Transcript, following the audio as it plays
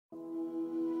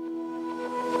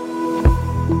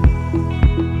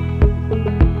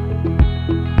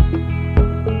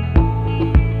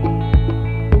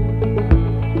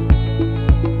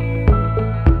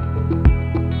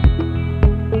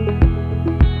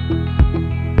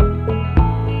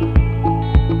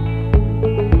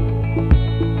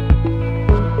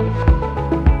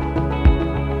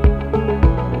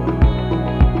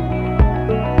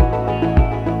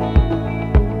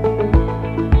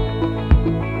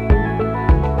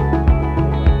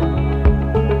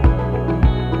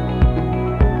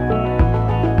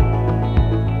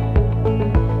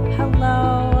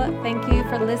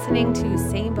Listening to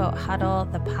Same Boat Huddle,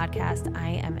 the podcast.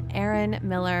 I am Erin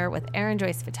Miller with Erin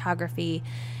Joyce Photography,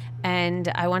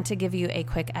 and I want to give you a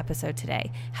quick episode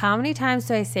today. How many times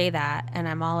do I say that? And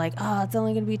I'm all like, oh, it's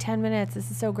only going to be 10 minutes.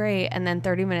 This is so great. And then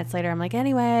 30 minutes later, I'm like,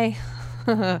 anyway.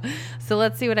 So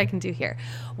let's see what I can do here.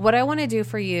 What I want to do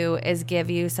for you is give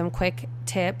you some quick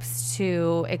tips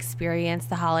to experience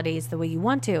the holidays the way you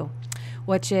want to,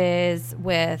 which is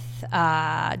with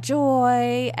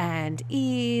joy and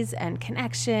ease and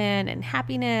connection and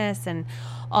happiness and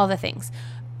all the things.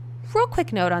 Real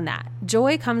quick note on that.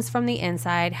 Joy comes from the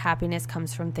inside. Happiness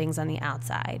comes from things on the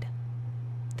outside.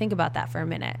 Think about that for a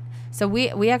minute. So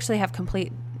we actually have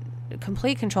complete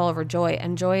control over joy,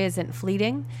 and joy isn't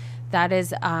fleeting. That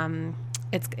is,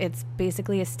 it's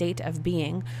basically a state of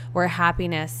being, where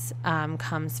happiness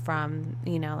comes from,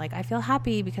 like I feel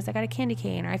happy because I got a candy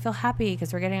cane, or I feel happy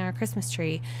because we're getting our Christmas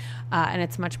tree, and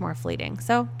it's much more fleeting.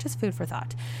 So just food for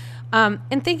thought.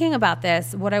 In thinking about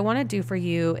this, what I want to do for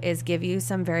you is give you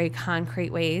some very concrete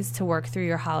ways to work through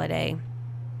your holiday.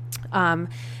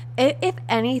 If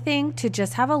anything, to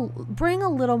just bring a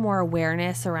little more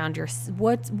awareness around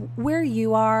where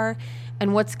you are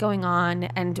and what's going on.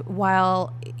 And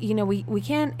while, we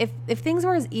can't, if things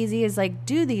were as easy as like,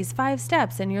 do these 5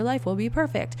 steps and your life will be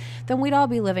perfect, then we'd all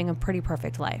be living a pretty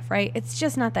perfect life, right? It's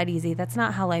just not that easy. That's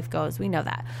not how life goes. We know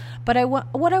that. But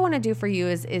what I want to do for you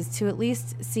is to at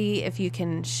least see if you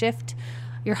can shift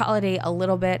your holiday a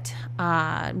little bit,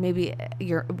 maybe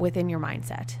you're within your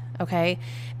mindset. Okay.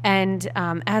 And,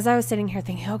 as I was sitting here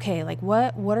thinking, okay, like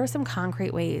what are some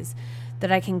concrete ways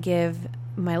that I can give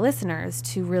my listeners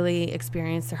to really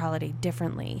experience their holiday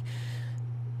differently?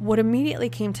 What immediately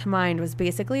came to mind was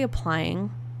basically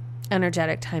applying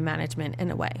energetic time management in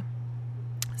a way.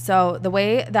 So the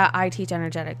way that I teach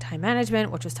energetic time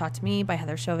management, which was taught to me by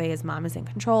Heather Chauvet's Mom is in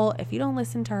Control. If you don't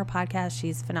listen to her podcast,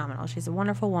 she's phenomenal. She's a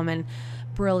wonderful woman,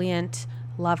 brilliant,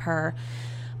 love her.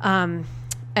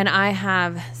 And I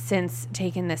have since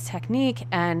taken this technique,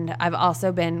 and I've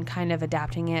also been kind of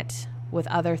adapting it with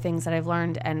other things that I've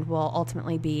learned, and will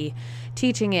ultimately be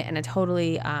teaching it in a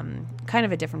totally kind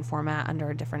of a different format under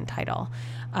a different title,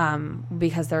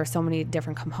 because there are so many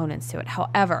different components to it.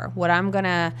 However, what I'm going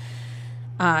to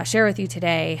share with you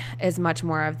today is much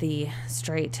more of the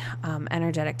straight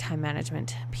energetic time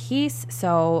management piece.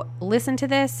 So listen to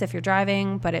this if you're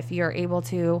driving, but if you're able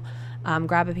to,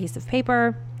 grab a piece of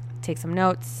paper, take some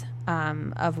notes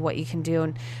of what you can do.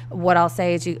 And what I'll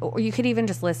say is you could even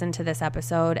just listen to this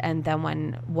episode, and then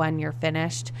when you're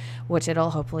finished, which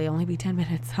it'll hopefully only be 10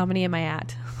 minutes. How many am I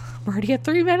at? I'm already at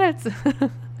 3 minutes.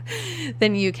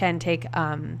 Then you can take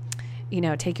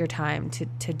your time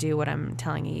to do what I'm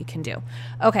telling you can do.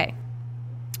 Okay.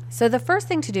 So the first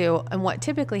thing to do, and what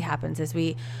typically happens, is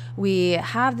we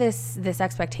have this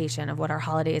expectation of what our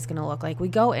holiday is going to look like. We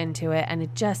go into it and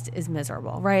it just is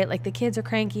miserable, right? Like the kids are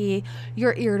cranky,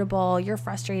 you're irritable, you're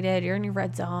frustrated, you're in your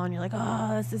red zone. You're like,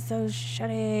 oh, this is so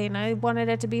shitty, and I wanted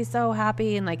it to be so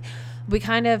happy. And like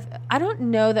I don't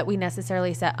know that we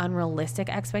necessarily set unrealistic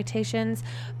expectations,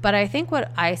 but I think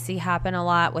what I see happen a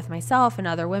lot with myself and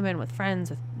other women, with friends,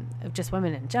 with just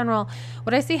women in general,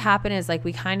 what I see happen is like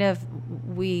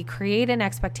we create an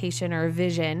expectation or a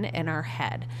vision in our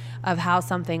head of how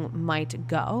something might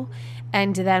go,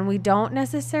 and then we don't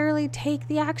necessarily take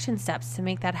the action steps to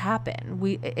make that happen.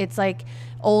 It's like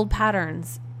old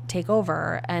patterns take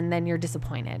over, and then you're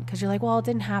disappointed because you're like, well, it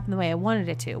didn't happen the way I wanted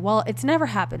it to. Well, it's never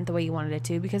happened the way you wanted it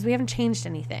to, because we haven't changed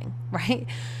anything, right?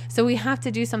 So we have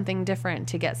to do something different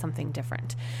to get something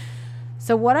different.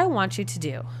 So what I want you to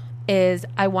do is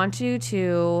I want you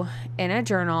to, in a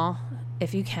journal,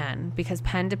 if you can, because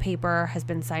pen to paper has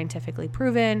been scientifically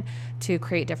proven to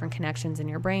create different connections in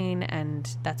your brain,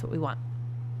 and that's what we want.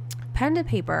 Pen to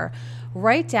paper,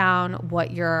 write down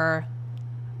what your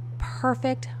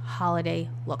perfect holiday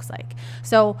looks like.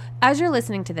 So as you're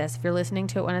listening to this, if you're listening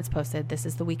to it when it's posted, this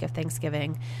is the week of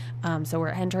Thanksgiving.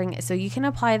 So you can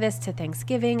apply this to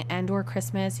Thanksgiving and or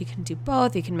Christmas. You can do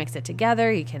both. You can mix it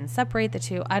together. You can separate the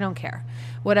two. I don't care.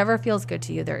 Whatever feels good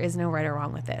to you. There is no right or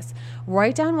wrong with this.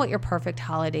 Write down what your perfect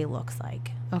holiday looks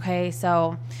like. Okay.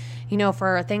 So,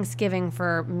 for Thanksgiving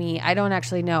for me, I don't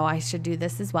actually know. I should do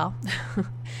this as well.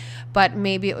 But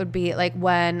maybe it would be like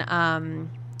when,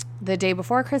 the day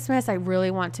before Christmas, I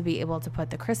really want to be able to put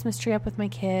the Christmas tree up with my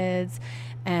kids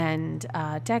and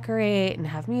decorate and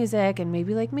have music and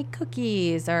maybe like make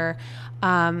cookies or,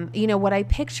 what I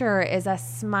picture is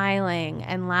us smiling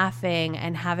and laughing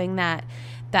and having that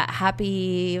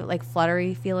happy, like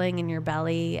fluttery feeling in your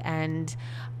belly and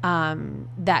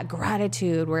that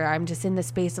gratitude where I'm just in the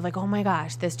space of like, oh my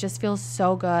gosh, this just feels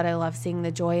so good. I love seeing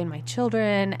the joy in my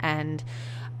children and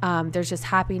there's just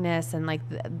happiness and like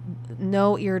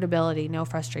no irritability, no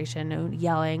frustration, no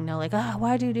yelling, no like,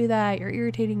 why do you do that? You're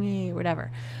irritating me or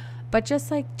whatever. But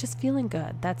just feeling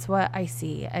good. That's what I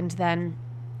see. And then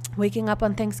waking up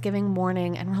on Thanksgiving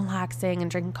morning and relaxing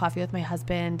and drinking coffee with my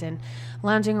husband and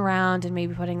lounging around and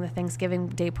maybe putting the Thanksgiving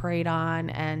Day Parade on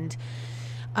and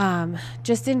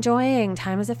just enjoying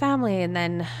time as a family and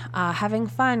then having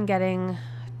fun getting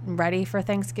ready for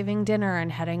Thanksgiving dinner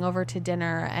and heading over to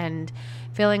dinner and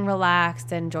feeling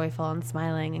relaxed and joyful and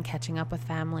smiling and catching up with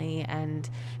family and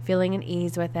feeling at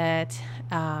ease with it.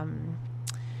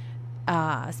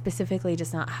 Specifically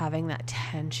just not having that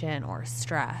tension or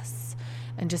stress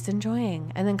and just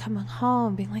enjoying and then coming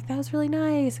home being like, that was really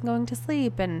nice and going to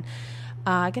sleep and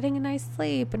getting a nice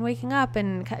sleep and waking up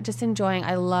and just enjoying.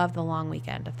 I love the long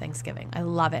weekend of Thanksgiving. I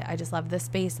love it. I just love the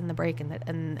space and the break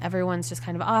and everyone's just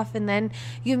kind of off. And then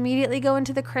you immediately go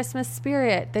into the Christmas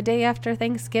spirit the day after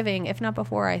Thanksgiving, if not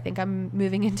before. I think I'm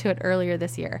moving into it earlier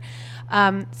this year.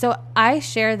 So I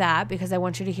share that because I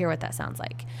want you to hear what that sounds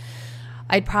like.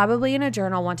 I'd probably in a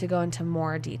journal want to go into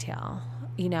more detail.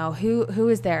 Who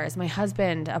is there? Is my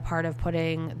husband a part of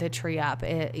putting the tree up?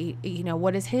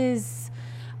 What is his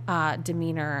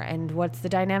demeanor and what's the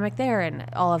dynamic there and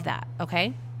all of that.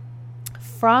 Okay.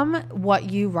 From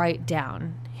what you write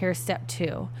down, here's step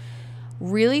 2,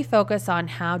 really focus on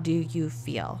how do you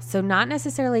feel. So not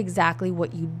necessarily exactly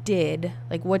what you did.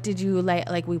 Like what did you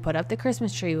like we put up the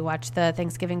Christmas tree, we watched the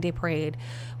Thanksgiving Day Parade,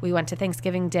 we went to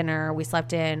Thanksgiving dinner, we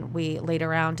slept in, we laid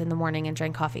around in the morning and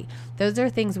drank coffee. Those are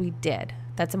things we did.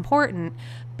 That's important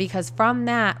because from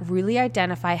that, really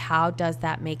identify how does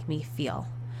that make me feel?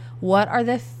 What are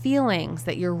the feelings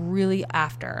that you're really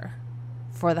after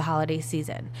for the holiday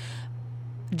season?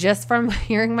 Just from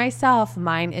hearing myself,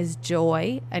 mine is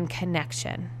joy and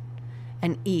connection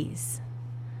and ease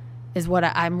is what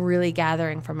I'm really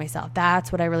gathering from myself.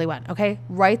 That's what I really want. Okay.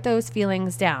 Write those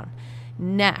feelings down.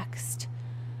 Next,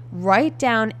 write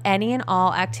down any and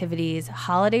all activities,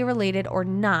 holiday related or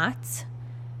not,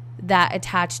 that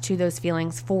attach to those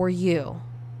feelings for you.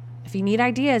 If you need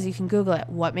ideas, you can Google it.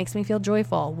 What makes me feel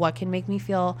joyful? What can make me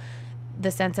feel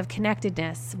the sense of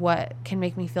connectedness? What can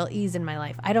make me feel ease in my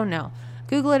life? I don't know.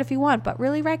 Google it if you want, but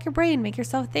really rack your brain, make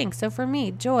yourself think. So for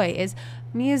me, joy is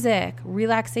music,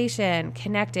 relaxation,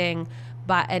 connecting,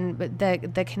 and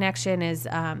the connection is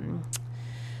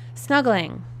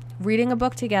snuggling, reading a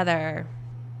book together,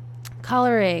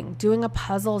 coloring, doing a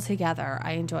puzzle together.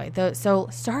 I enjoy those. So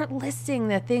start listing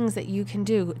the things that you can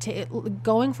do.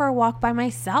 Going for a walk by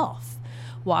myself,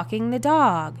 walking the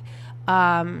dog,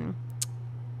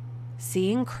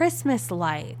 seeing Christmas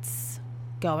lights,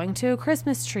 going to a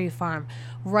Christmas tree farm.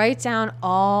 Write down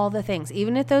all the things.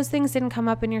 Even if those things didn't come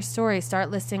up in your story,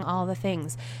 start listing all the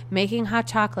things. Making hot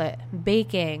chocolate,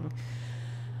 baking,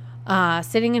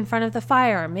 sitting in front of the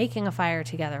fire, making a fire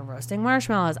together, roasting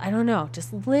marshmallows. I don't know.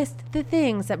 Just list the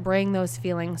things that bring those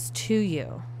feelings to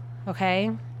you. Okay?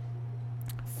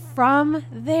 From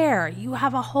there, you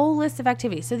have a whole list of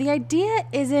activities. So the idea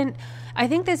isn't, I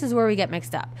think this is where we get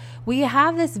mixed up. We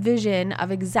have this vision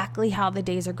of exactly how the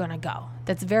days are going to go.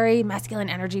 That's very masculine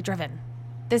energy driven.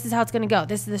 This is how it's going to go.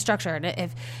 This is the structure.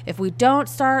 And if we don't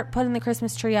start putting the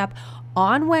Christmas tree up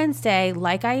on Wednesday,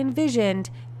 like I envisioned,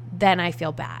 then I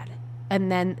feel bad. And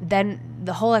then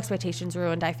the whole expectation's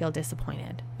ruined. I feel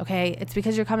disappointed. Okay. It's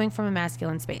because you're coming from a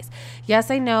masculine space. Yes,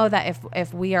 I know that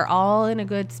if we are all in a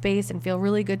good space and feel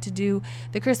really good to do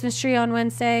the Christmas tree on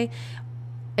Wednesday,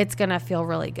 it's going to feel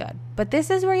really good. But this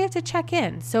is where you have to check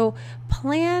in. So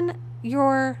plan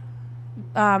your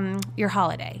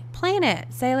holiday. Plan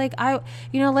it. Say like,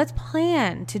 let's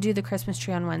plan to do the Christmas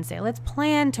tree on Wednesday. Let's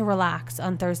plan to relax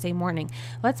on Thursday morning.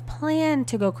 Let's plan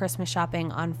to go Christmas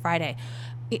shopping on Friday.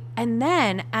 And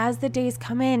then as the days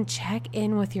come in, check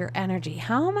in with your energy.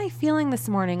 How am I feeling this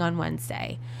morning on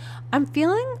Wednesday? I'm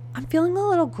feeling a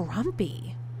little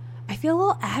grumpy. I feel a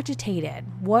little agitated.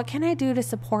 What can I do to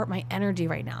support my energy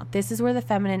right now? This is where the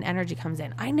feminine energy comes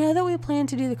in. I know that we plan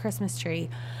to do the Christmas tree,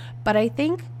 but I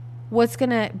think what's going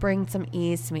to bring some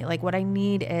ease to me, like what I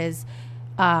need is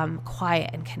quiet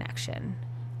and connection.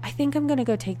 I think I'm going to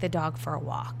go take the dog for a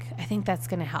walk. I think that's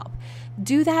going to help.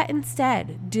 Do that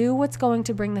instead. Do what's going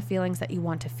to bring the feelings that you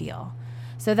want to feel.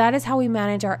 So that is how we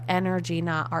manage our energy,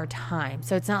 not our time.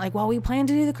 So it's not like, well, we plan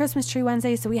to do the Christmas tree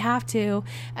Wednesday, so we have to.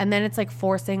 And then it's like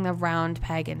forcing the round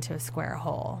peg into a square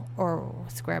hole, or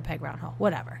square peg, round hole,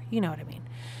 whatever. You know what I mean?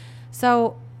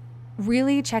 So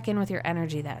really check in with your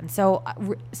energy then.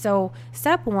 So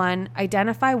step one,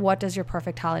 identify what does your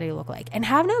perfect holiday look like, and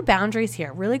have no boundaries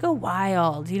here. Really go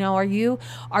wild. You know, are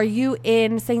you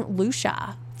in St.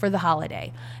 Lucia for the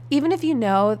holiday? Even if you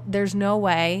know there's no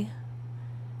way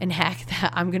in heck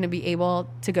that I'm going to be able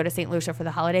to go to St. Lucia for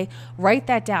the holiday, write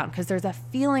that down, because there's a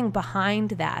feeling behind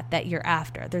that you're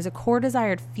after. There's a core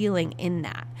desired feeling in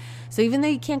that. So even though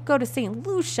you can't go to St.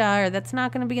 Lucia, or that's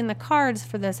not going to be in the cards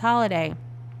for this holiday,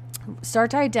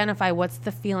 start to identify what's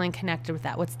the feeling connected with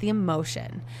that. What's the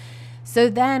emotion?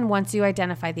 So then once you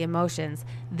identify the emotions,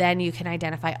 then you can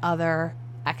identify other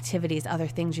activities, other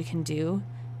things you can do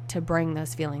to bring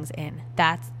those feelings in.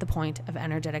 That's the point of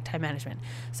energetic time management.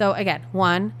 So again,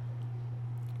 1,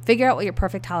 figure out what your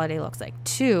perfect holiday looks like.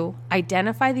 2,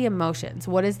 identify the emotions.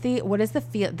 What is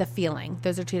the feeling?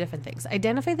 Those are 2 different things.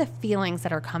 Identify the feelings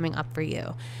that are coming up for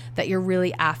you, that you're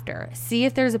really after. See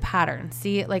if there's a pattern.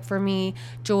 See, like for me,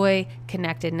 joy,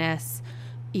 connectedness,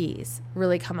 ease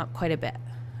really come up quite a bit.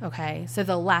 Okay. So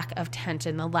the lack of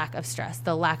tension, the lack of stress,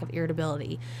 the lack of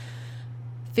irritability.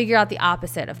 Figure out the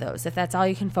opposite of those. If that's all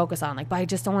you can focus on, like, but I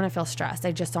just don't want to feel stressed.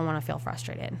 I just don't want to feel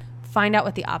frustrated. Find out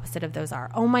what the opposite of those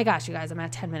are. Oh my gosh, you guys, I'm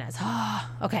at 10 minutes.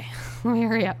 Okay, let me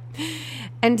hurry up.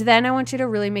 And then I want you to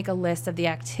really make a list of the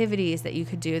activities that you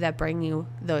could do that bring you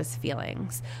those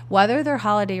feelings, whether they're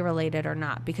holiday related or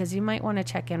not, because you might want to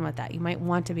check in with that. You might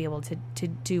want to be able to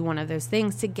do one of those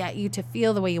things to get you to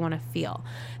feel the way you want to feel.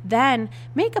 Then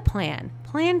make a plan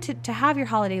to have your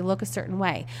holiday look a certain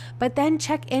way, but then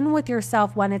check in with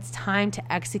yourself when it's time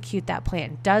to execute that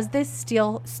plan. Does this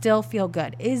still feel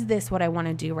good? Is this what I want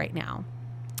to do right now?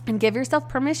 And give yourself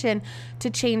permission to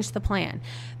change the plan.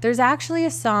 There's actually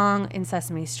a song in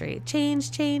Sesame Street, change.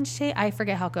 I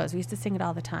forget how it goes. We used to sing it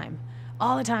all the time.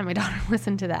 My daughter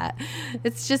listened to that.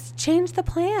 It's just change the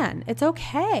plan. It's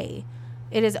okay.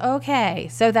 It is okay.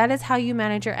 So that is how you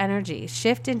manage your energy.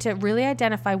 Shift into really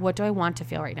identify, what do I want to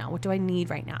feel right now? What do I need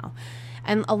right now?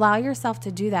 And allow yourself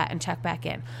to do that and check back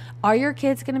in. Are your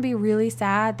kids going to be really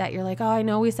sad that you're like, oh, I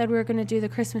know we said we were going to do the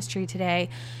Christmas tree today.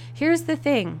 Here's the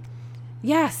thing.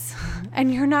 Yes.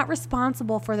 And you're not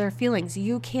responsible for their feelings.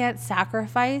 You can't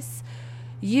sacrifice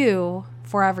you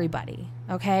for everybody.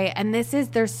 Okay. And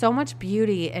there's so much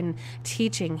beauty in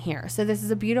teaching here. So this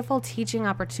is a beautiful teaching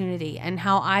opportunity. And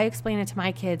how I explain it to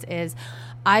my kids is,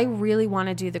 I really want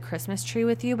to do the Christmas tree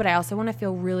with you, but I also want to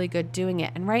feel really good doing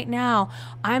it. And right now,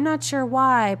 I'm not sure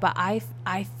why, but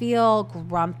I feel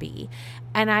grumpy.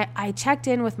 And I checked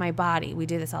in with my body. We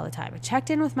do this all the time. I checked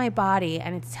in with my body,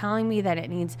 and it's telling me that it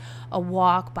needs a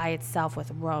walk by itself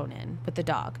with Ronan, with the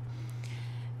dog.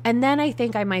 And then I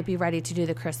think I might be ready to do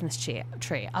the Christmas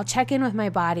tree. I'll check in with my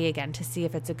body again to see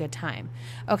if it's a good time.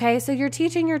 Okay, so you're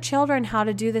teaching your children how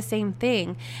to do the same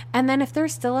thing. And then if they're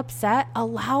still upset,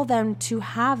 allow them to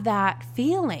have that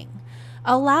feeling.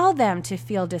 Allow them to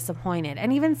feel disappointed,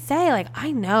 and even say, like,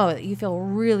 I know that you feel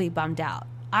really bummed out.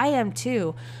 I am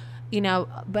too,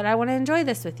 but I want to enjoy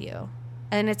this with you.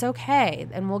 And it's okay.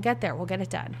 And we'll get there. We'll get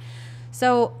it done.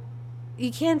 So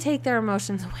you can't take their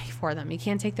emotions away for them. You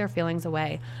can't take their feelings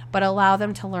away, but allow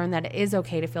them to learn that it is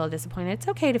okay to feel disappointed. It's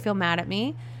okay to feel mad at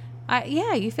me.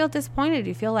 You feel disappointed.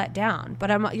 You feel let down,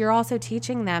 but you're also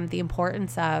teaching them the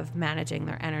importance of managing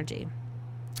their energy.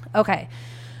 Okay.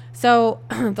 So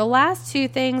the last 2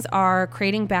 things are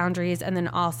creating boundaries and then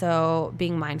also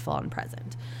being mindful and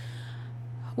present.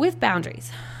 With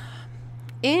boundaries,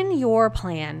 in your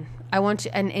plan, I want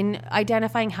you, and in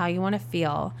identifying how you want to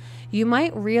feel, you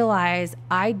might realize,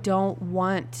 I don't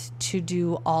want to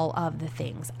do all of the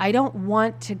things. I don't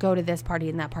want to go to this party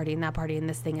and that party and that party and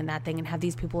this thing and that thing and have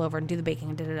these people over and do the baking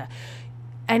and da-da-da.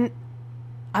 And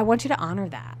I want you to honor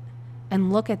that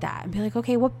and look at that and be like,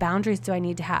 okay, what boundaries do I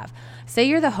need to have? Say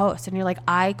you're the host and you're like,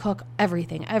 I cook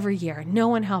everything every year. No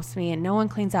one helps me and no one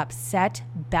cleans up. Set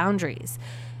boundaries.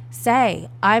 Say,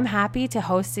 I'm happy to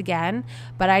host again,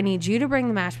 but I need you to bring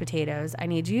the mashed potatoes. I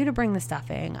need you to bring the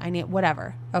stuffing. I need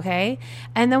whatever. Okay.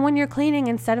 And then when you're cleaning,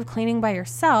 instead of cleaning by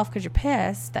yourself because you're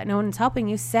pissed that no one's helping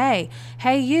you, say,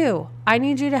 hey, I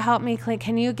need you to help me clean.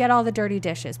 Can you get all the dirty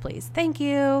dishes, please? Thank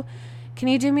you. Can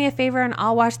you do me a favor and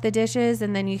I'll wash the dishes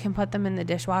and then you can put them in the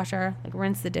dishwasher, like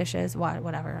rinse the dishes,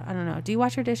 whatever. I don't know. Do you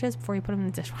wash your dishes before you put them in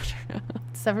the dishwasher?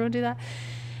 Does everyone do that?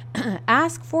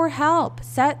 Ask for help.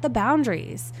 Set the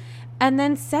boundaries. And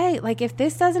then say, like, if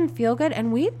this doesn't feel good,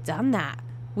 and we've done that.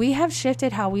 We have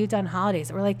shifted how we've done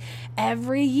holidays. We're like,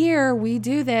 every year we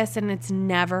do this and it's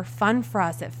never fun for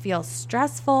us. It feels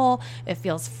stressful. It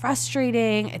feels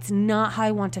frustrating. It's not how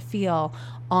I want to feel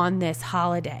on this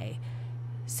holiday.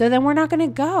 So then we're not going to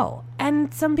go.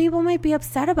 And some people might be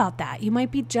upset about that. You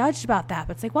might be judged about that.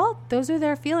 But it's like, well, those are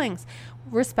their feelings.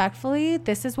 Respectfully,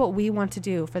 this is what we want to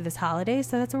do for this holiday.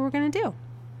 So that's what we're going to do.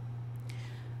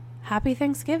 Happy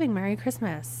Thanksgiving. Merry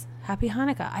Christmas. Happy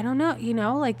Hanukkah. I don't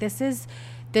know. Like this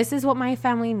is what my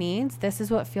family needs. This is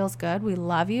what feels good. We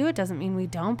love you. It doesn't mean we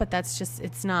don't, but this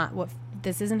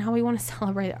isn't how we want to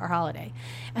celebrate our holiday.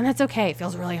 And that's okay. It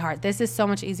feels really hard. This is so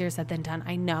much easier said than done.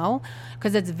 I know,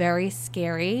 because it's very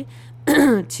scary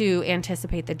to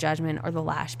anticipate the judgment or the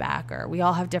lashback, or we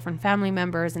all have different family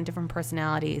members and different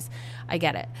personalities. I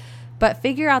get it. But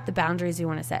figure out the boundaries you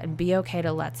want to set and be okay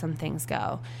to let some things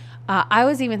go. I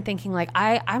was even thinking, like,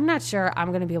 I'm not sure I'm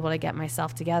going to be able to get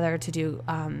myself together to do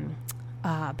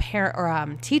parent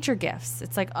or teacher gifts.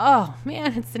 It's like, oh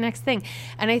man, it's the next thing.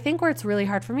 And I think where it's really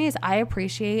hard for me is I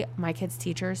appreciate my kids'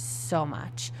 teachers so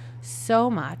much.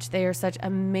 They are such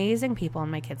amazing people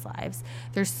in my kids' lives.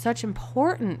 They're such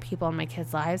important people in my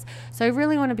kids' lives. So I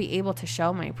really want to be able to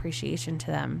show my appreciation to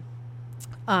them.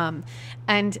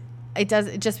 And it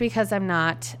does, just because I'm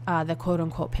not the quote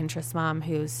unquote Pinterest mom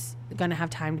who's going to have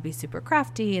time to be super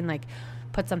crafty and like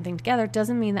put something together,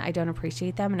 doesn't mean that I don't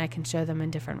appreciate them and I can show them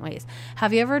in different ways.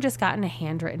 Have you ever just gotten a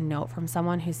handwritten note from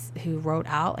someone who wrote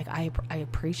out, like, I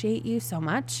appreciate you so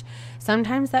much?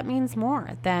 Sometimes that means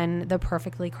more than the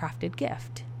perfectly crafted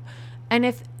gift. And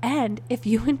if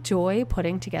you enjoy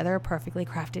putting together a perfectly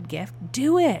crafted gift,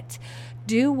 do it.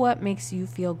 Do what makes you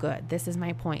feel good. This is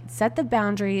my point. Set the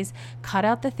boundaries, cut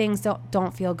out the things that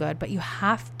don't feel good, but you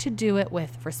have to do it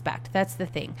with respect. That's the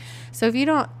thing. So if you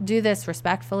don't do this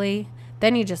respectfully,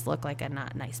 then you just look like a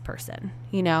not nice person.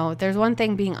 There's one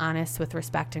thing being honest with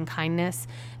respect and kindness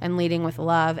and leading with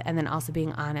love, and then also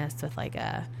being honest with like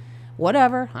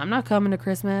whatever, I'm not coming to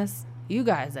Christmas. You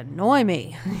guys annoy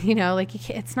me. Like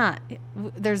it's not,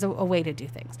 there's a way to do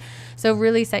things. So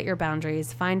really set your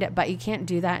boundaries, find it, but you can't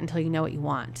do that until you know what you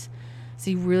want.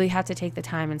 So you really have to take the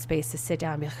time and space to sit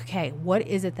down and be like, okay, what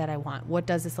is it that I want? What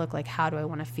does this look like? How do I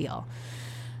want to feel?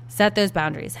 Set those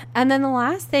boundaries. And then the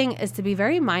last thing is to be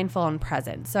very mindful and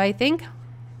present. So I think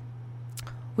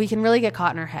we can really get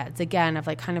caught in our heads, again, of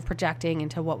like kind of projecting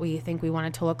into what we think we want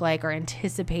it to look like or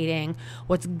anticipating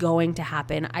what's going to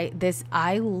happen.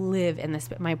 I live in this.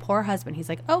 My poor husband, he's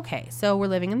like, okay, so we're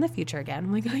living in the future again.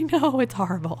 I'm like, I know, it's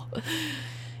horrible.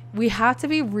 We have to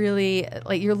be really,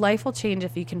 like, your life will change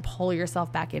if you can pull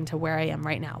yourself back into where I am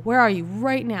right now. Where are you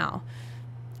right now?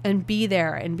 And be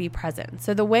there and be present.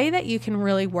 So the way that you can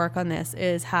really work on this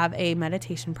is have a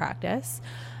meditation practice.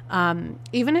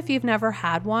 Even if you've never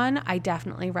had one, I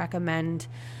definitely recommend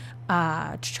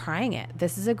trying it.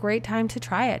 This is a great time to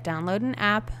try it. Download an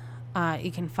app.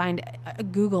 You can find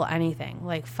Google anything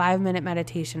like 5-minute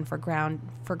meditation for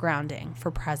grounding,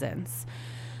 for presence.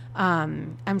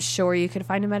 I'm sure you could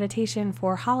find a meditation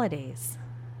for holidays.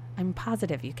 I'm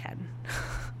positive you can.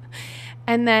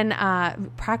 And then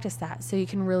practice that so you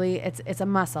can really, it's a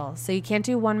muscle. So you can't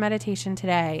do one meditation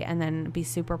today and then be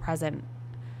super present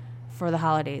for the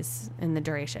holidays in the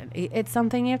duration. It's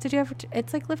something you have to do.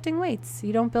 It's like lifting weights.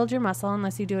 You don't build your muscle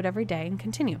unless you do it every day and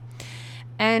continue.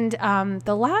 And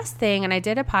the last thing, and I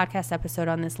did a podcast episode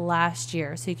on this last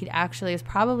year, so you could actually, it's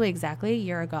probably exactly a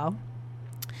year ago.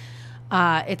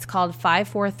 It's called 5,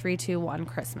 4, 3, 2, 1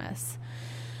 Christmas.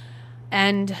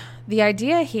 And the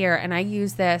idea here, and I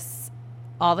use this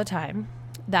all the time,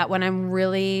 that when I'm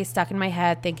really stuck in my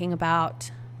head thinking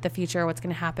about the future, what's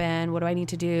going to happen, what do I need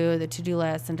to do, the to-do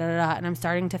list, and and I'm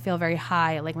starting to feel very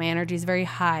high, like my energy is very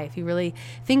high. If you really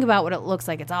think about what it looks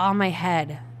like, it's all in my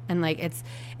head and like it's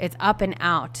up and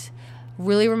out.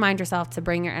 Really remind yourself to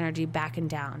bring your energy back and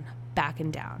down,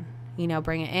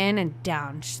 bring it in and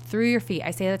down through your feet.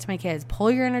 I say that to my kids,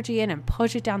 pull your energy in and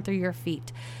push it down through your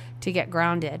feet to get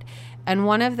grounded. And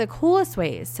one of the coolest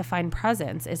ways to find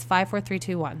presence is 5, 4, 3,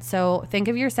 2, 1. So think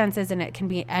of your senses, and it can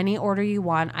be any order you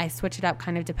want. I switch it up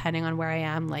kind of depending on where I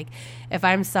am. Like if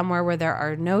I'm somewhere where there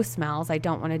are no smells, I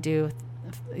don't want to do,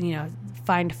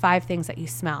 find 5 things that you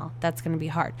smell. That's going to be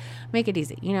hard. Make it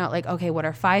easy. Like, okay, what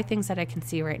are 5 things that I can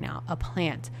see right now? A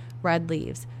plant, red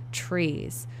leaves,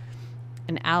 trees,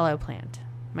 an aloe plant,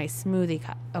 my smoothie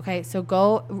cup. Okay, so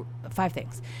go 5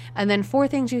 things. And then 4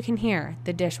 things you can hear: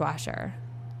 the dishwasher,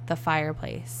 the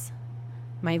fireplace,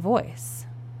 my voice.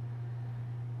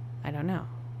 I don't know.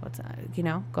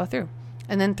 Go through.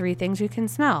 And then 3 things you can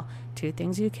smell, 2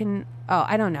 things you can,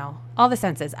 I don't know. All the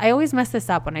senses. I always mess this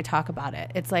up when I talk about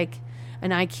it. It's like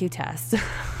an IQ test.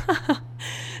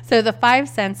 So the 5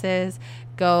 senses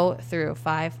go through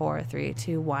 5, 4, 3,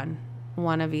 2, 1,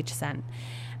 one of each scent.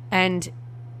 And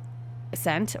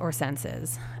scent or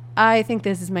senses. I think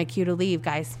this is my cue to leave,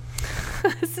 guys.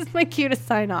 This is my cue to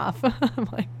sign off. I'm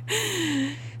like,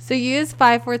 so use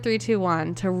 5, 4, 3, 2,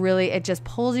 1 to really, it just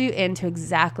pulls you into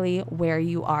exactly where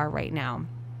you are right now.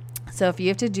 So if you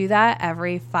have to do that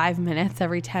every 5 minutes,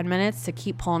 every 10 minutes to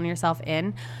keep pulling yourself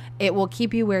in, it will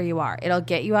keep you where you are. It'll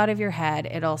get you out of your head.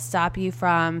 It'll stop you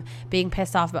from being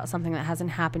pissed off about something that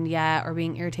hasn't happened yet, or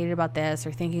being irritated about this,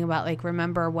 or thinking about like,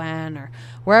 remember when, or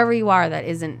wherever you are that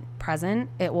isn't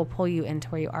present. It will pull you into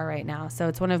where you are right now. So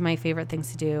it's one of my favorite things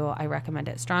to do. I recommend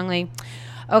it strongly.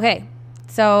 Okay.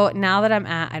 So now that I'm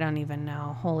at, I don't even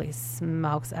know. Holy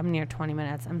smokes. I'm near 20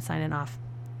 minutes. I'm signing off.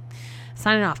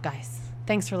 Signing off, guys.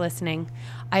 Thanks for listening.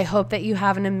 I hope that you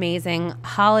have an amazing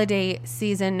holiday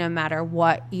season, no matter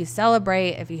what you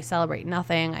celebrate. If you celebrate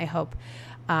nothing, I hope,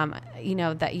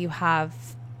 that you have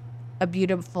a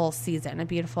beautiful season, a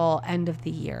beautiful end of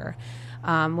the year.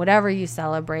 Whatever you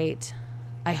celebrate,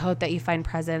 I hope that you find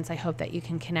presence. I hope that you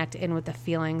can connect in with the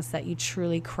feelings that you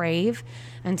truly crave,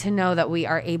 and to know that we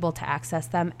are able to access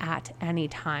them at any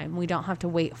time. We don't have to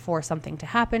wait for something to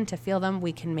happen to feel them.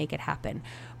 We can make it happen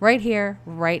right here,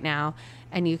 right now,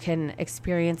 and you can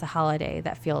experience a holiday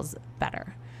that feels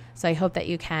better. So I hope that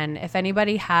you can. If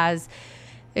anybody has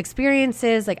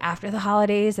experiences like after the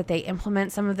holidays that they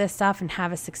implement some of this stuff and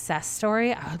have a success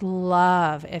story, I would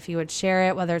love if you would share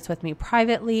it, whether it's with me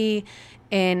privately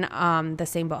in the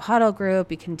Same Boat Huddle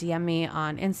group. You can DM me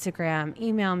on Instagram,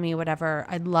 email me, whatever.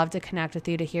 I'd love to connect with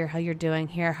you to hear how you're doing,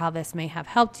 hear how this may have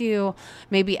helped you.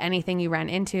 Maybe anything you ran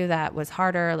into that was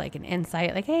harder, like an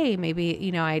insight, like, hey,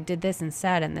 maybe, I did this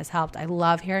instead and this helped. I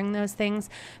love hearing those things,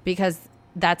 because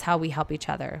that's how we help each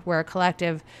other. We're a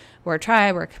collective, we're a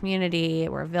tribe, we're a community,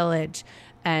 we're a village,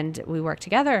 and we work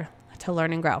together to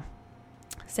learn and grow.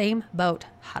 Same Boat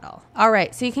Huddle. All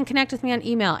right. So you can connect with me on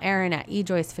email,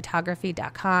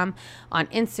 Erin@ejoycephotography.com, on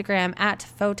Instagram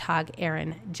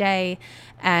 @photogerinj.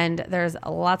 And there's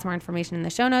lots more information in the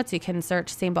show notes. You can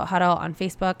search Same Boat Huddle on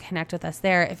Facebook, connect with us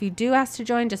there. If you do ask to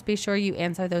join, just be sure you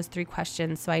answer those 3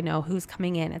 questions so I know who's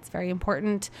coming in. It's very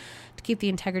important to keep the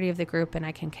integrity of the group, and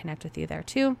I can connect with you there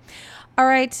too. All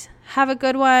right. Have a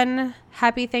good one.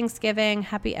 Happy Thanksgiving.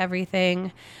 Happy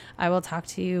everything. I will talk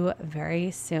to you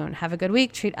very soon. Have a good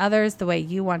week. Treat others the way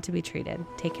you want to be treated.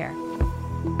 Take care.